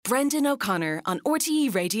Brendan O'Connor on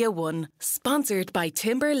RTE Radio 1, sponsored by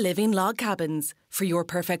Timber Living Log Cabins. For your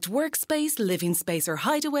perfect workspace, living space or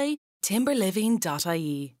hideaway,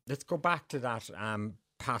 timberliving.ie. Let's go back to that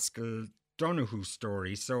Paschal Donohoe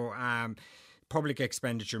story. So, Public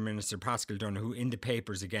Expenditure Minister Paschal Donohoe in the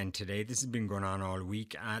papers again today. This has been going on all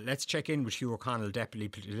week. Let's check in with Hugh O'Connell, Deputy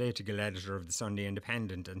Political Editor of the Sunday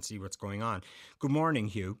Independent, and see what's going on. Good morning,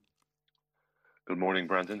 Hugh. Good morning,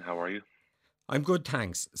 Brendan. How are you? I'm good,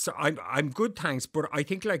 thanks. So I'm good, thanks. But I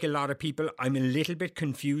think, like a lot of people, I'm a little bit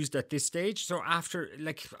confused at this stage. So after,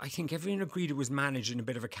 I think everyone agreed it was managed in a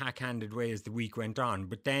bit of a cack-handed way as the week went on.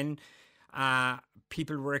 But then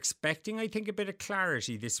people were expecting, I think, a bit of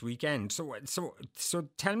clarity this weekend. So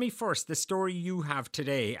tell me first the story you have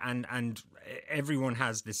today, and everyone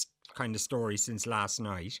has this kind of story since last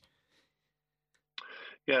night.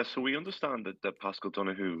 Yeah, so we understand that Paschal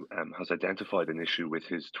Donohoe has identified an issue with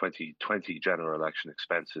his 2020 general election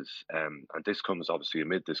expenses. And this comes obviously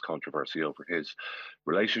amid this controversy over his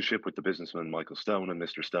relationship with the businessman Michael Stone and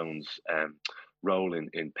Mr. Stone's role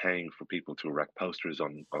in paying for people to erect posters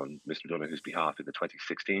on Mr. Donohoe's behalf in the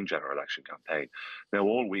 2016 general election campaign. Now,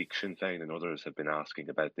 all week, Sinn Féin and others have been asking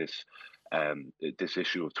about this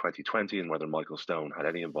issue of 2020 and whether Michael Stone had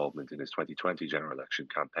any involvement in his 2020 general election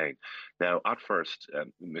campaign. Now, at first,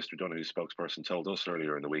 Mr. Donohoe's spokesperson told us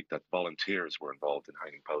earlier in the week that volunteers were involved in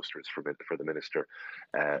hanging posters for the minister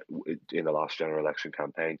in the last general election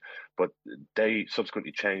campaign, but they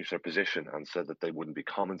subsequently changed their position and said that they wouldn't be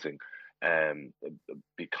commenting.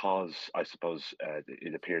 Because I suppose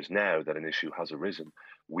it appears now that an issue has arisen.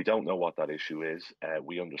 We don't know what that issue is.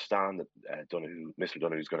 We understand that Mr.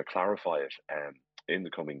 Donohoe is going to clarify it in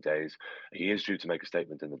the coming days. He is due to make a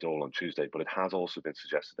statement in the Dáil on Tuesday, but it has also been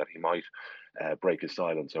suggested that he might break his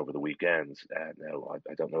silence over the weekends. Now,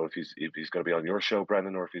 I don't know if he's going to be on your show,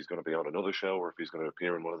 Brendan, or if he's going to be on another show, or if he's going to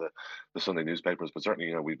appear in one of the Sunday newspapers. But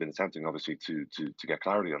certainly, we've been attempting, obviously, to get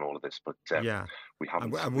clarity on all of this. But we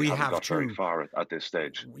haven't got very far at this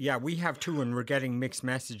stage. Yeah, we have too, and we're getting mixed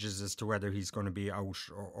messages as to whether he's going to be out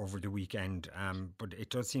over the weekend. But it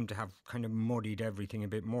does seem to have kind of muddied everything a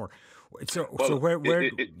bit more.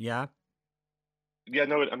 Yeah,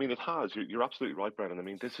 no, it has. You're absolutely right, Brendan. I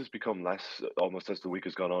mean, this has become less, almost as the week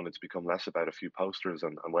has gone on, it's become less about a few posters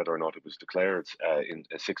and whether or not it was declared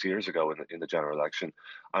 6 years ago in the general election,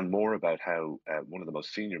 and more about how one of the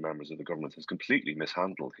most senior members of the government has completely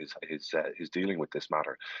mishandled his dealing with this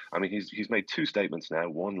matter. I mean, he's made two statements now,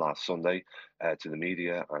 one last Sunday to the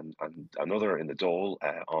media and another in the Dáil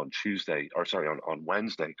on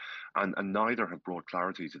Wednesday, and neither have brought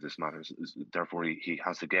clarity to this matter. Therefore, he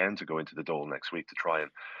has again to go into the Dáil next week to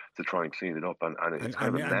try and clean it up, and it's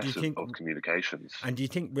kind of a mess of communications. And do you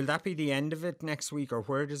think, will that be the end of it next week, or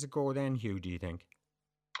where does it go then, Hugh, do you think?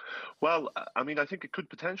 Well, I mean, I think it could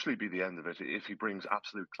potentially be the end of it if he brings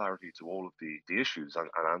absolute clarity to all of the issues and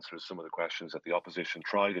answers some of the questions that the opposition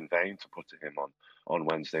tried in vain to put to him on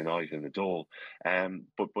Wednesday night in the Dáil.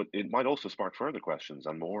 But it might also spark further questions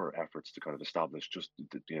and more efforts to kind of establish just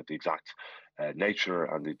the exact nature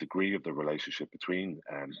and the degree of the relationship between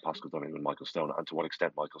Paschal Donohoe and Michael Stone, and to what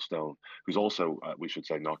extent Michael Stone, who's also, we should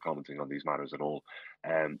say, not commenting on these matters at all,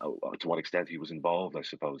 to what extent he was involved, I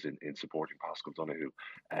suppose, in supporting Paschal Donohoe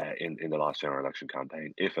in the last general election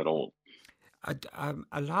campaign, if at all.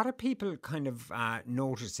 A lot of people kind of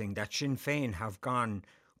noticing that Sinn Féin have gone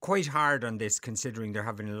quite hard on this, considering they're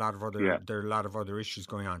having there are a lot of other issues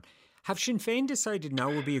going on. Have Sinn Féin decided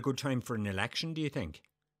now would be a good time for an election, do you think?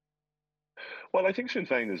 Well, I think Sinn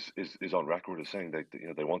Féin is on record as saying that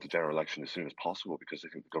they want a general election as soon as possible because they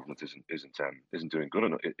think the government isn't doing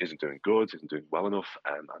well enough,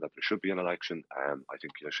 and that there should be an election. I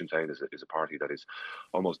think Sinn Féin is a party that is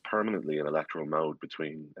almost permanently in electoral mode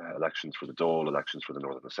between elections for the Dáil, elections for the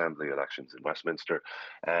Northern Assembly, elections in Westminster,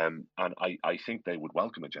 and I think they would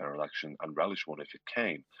welcome a general election and relish one if it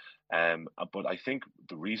came. But I think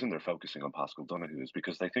the reason they're focusing on Paschal Donohoe is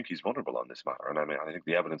because they think he's vulnerable on this matter. And I mean, I think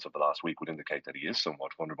the evidence of the last week would indicate that he is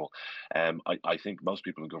somewhat vulnerable. I think most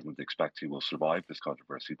people in government expect he will survive this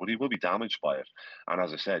controversy, but he will be damaged by it. And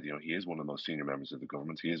as I said, he is one of the most senior members of the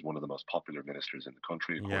government. He is one of the most popular ministers in the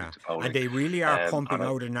country, according to polling. And they really are pumping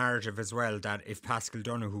out a narrative as well that if Paschal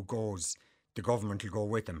Donohoe goes, the government will go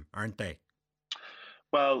with him, aren't they?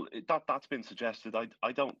 Well, that's been suggested.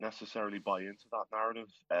 I don't necessarily buy into that narrative,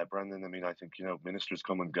 Brendan. I mean, I think ministers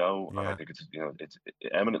come and go, and I Yeah. think it's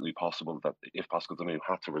eminently possible that if Pascal Donoghue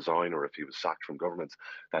had to resign or if he was sacked from government,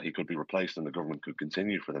 that he could be replaced and the government could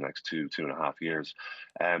continue for the next 2.5 years.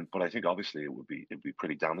 But I think obviously it would be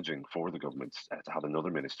pretty damaging for the government to have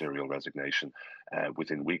another ministerial resignation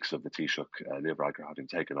within weeks of the Taoiseach Leo Varadkar having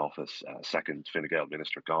taken office, second Fine Gael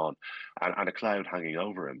minister gone, and a cloud hanging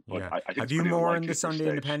over him. But Yeah. I think Have it's you pretty more in unlikely the at this Sunday stage.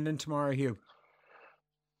 Independent tomorrow, Hugh?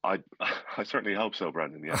 I I certainly hope so,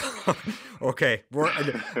 Brendan. Yeah. Okay,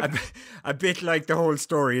 a bit like the whole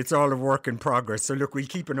story. It's all a work in progress. So look, we'll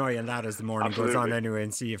keep an eye on that as the morning goes on Absolutely. anyway,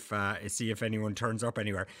 and see if anyone turns up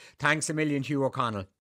anywhere. Thanks a million, Hugh O'Connell.